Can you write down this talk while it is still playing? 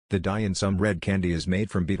The dye in some red candy is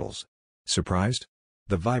made from beetles. Surprised?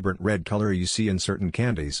 The vibrant red color you see in certain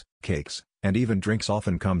candies, cakes, and even drinks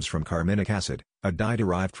often comes from carminic acid, a dye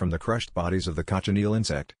derived from the crushed bodies of the cochineal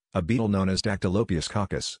insect, a beetle known as Dactylopius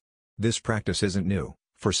coccus. This practice isn't new.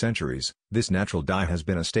 For centuries, this natural dye has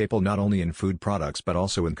been a staple not only in food products but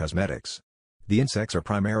also in cosmetics. The insects are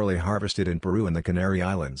primarily harvested in Peru and the Canary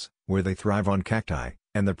Islands, where they thrive on cacti,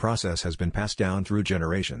 and the process has been passed down through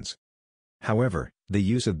generations. However, the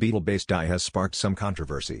use of beetle-based dye has sparked some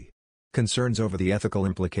controversy. Concerns over the ethical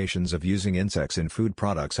implications of using insects in food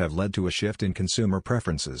products have led to a shift in consumer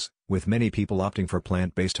preferences, with many people opting for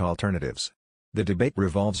plant-based alternatives. The debate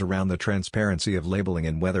revolves around the transparency of labeling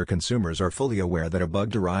and whether consumers are fully aware that a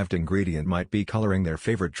bug-derived ingredient might be coloring their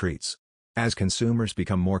favorite treats. As consumers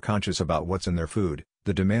become more conscious about what's in their food,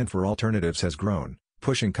 the demand for alternatives has grown,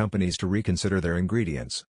 pushing companies to reconsider their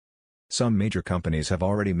ingredients. Some major companies have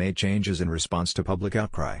already made changes in response to public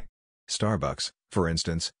outcry. Starbucks, for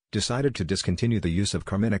instance, decided to discontinue the use of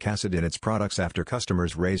carminic acid in its products after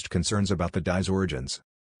customers raised concerns about the dye's origins.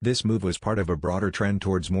 This move was part of a broader trend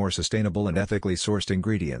towards more sustainable and ethically sourced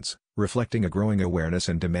ingredients, reflecting a growing awareness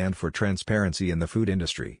and demand for transparency in the food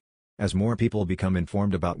industry. As more people become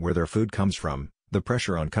informed about where their food comes from, the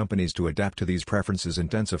pressure on companies to adapt to these preferences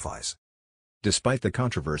intensifies. Despite the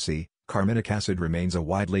controversy, carminic acid remains a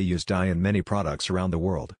widely used dye in many products around the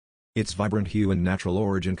world. Its vibrant hue and natural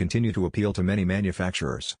origin continue to appeal to many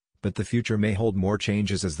manufacturers, but the future may hold more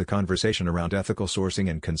changes as the conversation around ethical sourcing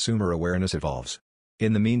and consumer awareness evolves.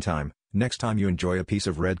 In the meantime, next time you enjoy a piece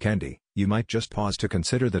of red candy, you might just pause to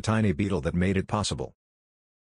consider the tiny beetle that made it possible.